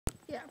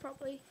Yeah,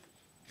 probably.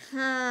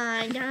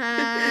 Hi,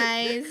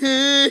 guys.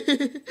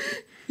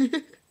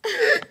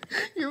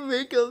 Your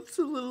makeup's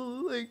a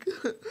little, like,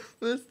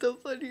 messed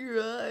up under your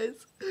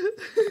eyes.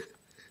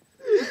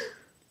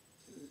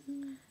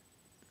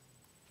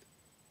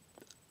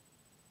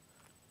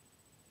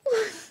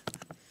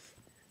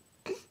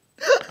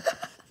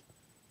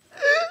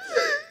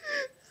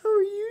 How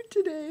are you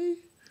today?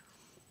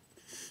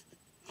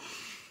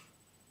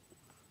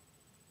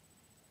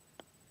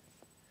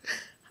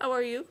 How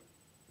are you?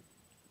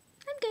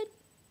 I'm good.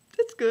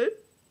 That's good.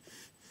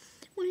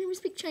 Want to hear me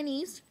speak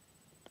Chinese?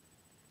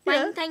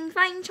 Yeah. Bang, tang,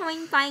 fang,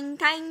 choing, fang,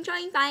 tang,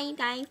 choing, fang,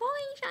 tang,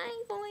 boy,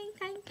 shine, boy,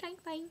 tang, tang,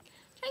 fang,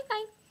 choing,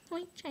 fang,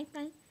 boy, shine,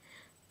 fang.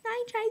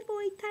 Nine, chai,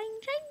 boy, tang,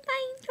 choing,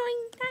 fang,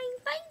 choing, tang,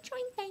 fang,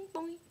 choing, fang,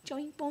 boy,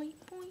 choing, boy,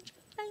 boy,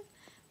 choing, fang,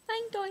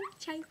 fang, doing,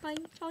 chai,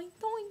 fang, choing,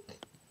 doing.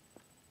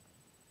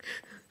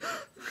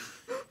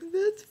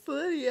 That's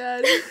funny,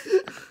 Addie.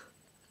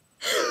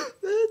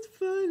 That's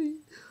funny.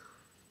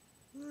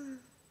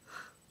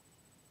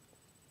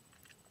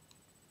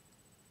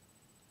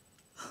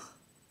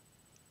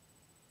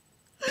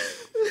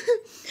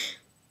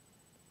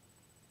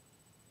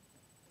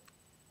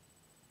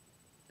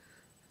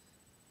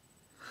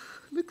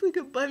 Look like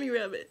a bunny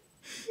rabbit.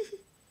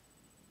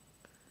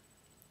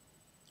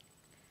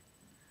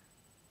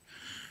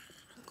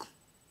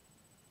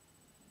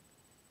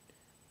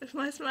 If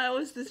my smile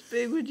was this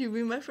big, would you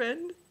be my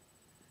friend?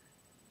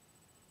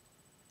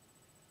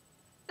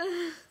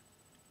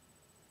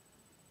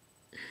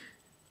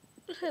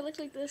 I look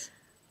like this.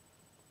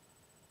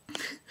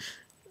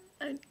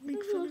 I'd make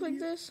I fun look of like you.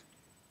 this.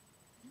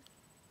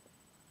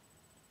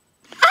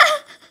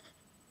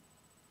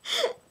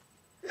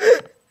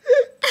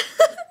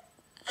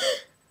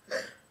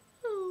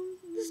 Oh,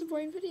 this is a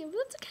boring video, but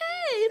that's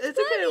okay. It's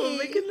okay, funny. we'll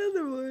make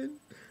another one.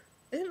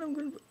 And I'm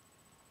gonna...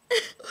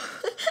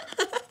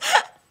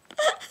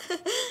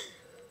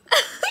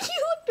 You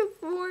look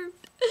deformed.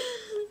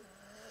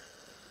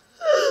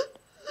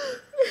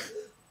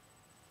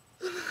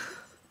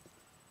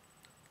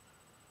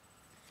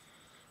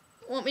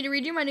 Want me to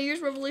read you my New Year's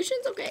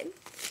resolutions? Okay.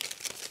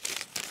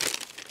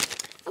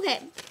 Okay.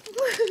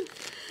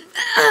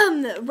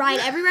 Ride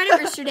every ride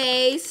of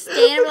yesterday.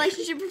 Stay in a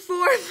relationship for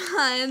 4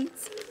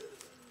 months.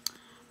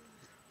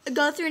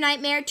 Go through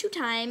Nightmare 2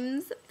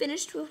 times.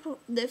 Finish the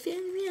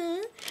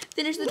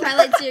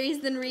Twilight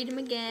series, then read them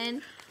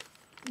again.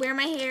 Wear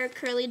my hair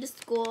curly to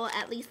school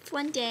at least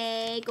one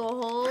day. Go a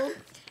whole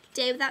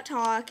day without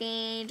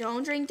talking.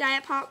 Don't drink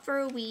Diet Pop for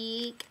a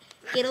week.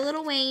 Get a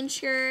Lil Wayne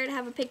shirt.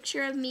 Have a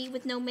picture of me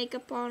with no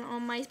makeup on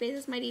MySpace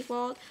as my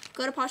default.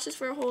 Go to Posh's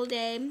for a whole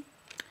day.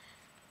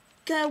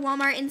 Go to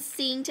Walmart and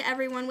sing to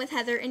everyone with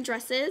Heather in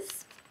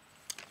dresses.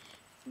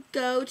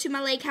 Go to my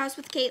lake house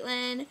with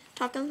Caitlin.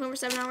 Talk on the phone for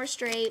 7 hours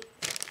straight.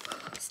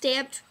 Stay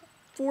up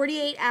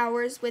 48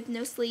 hours with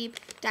no sleep.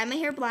 Dye my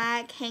hair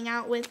black. Hang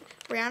out with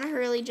Brianna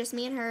Hurley, just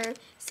me and her.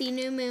 See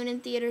New Moon in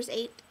theaters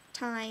 8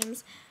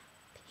 times.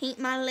 Paint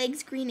my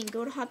legs green and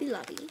go to Hobby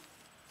Lobby.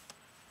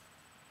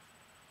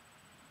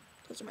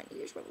 Those are my New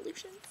Year's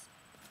resolutions.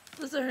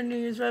 Those are her New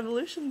Year's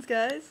resolutions,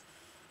 guys.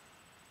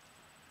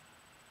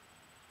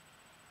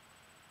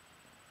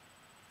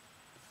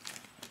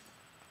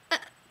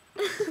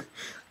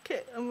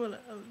 Okay,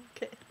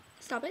 okay.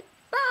 Stop it.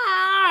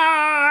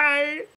 Bye.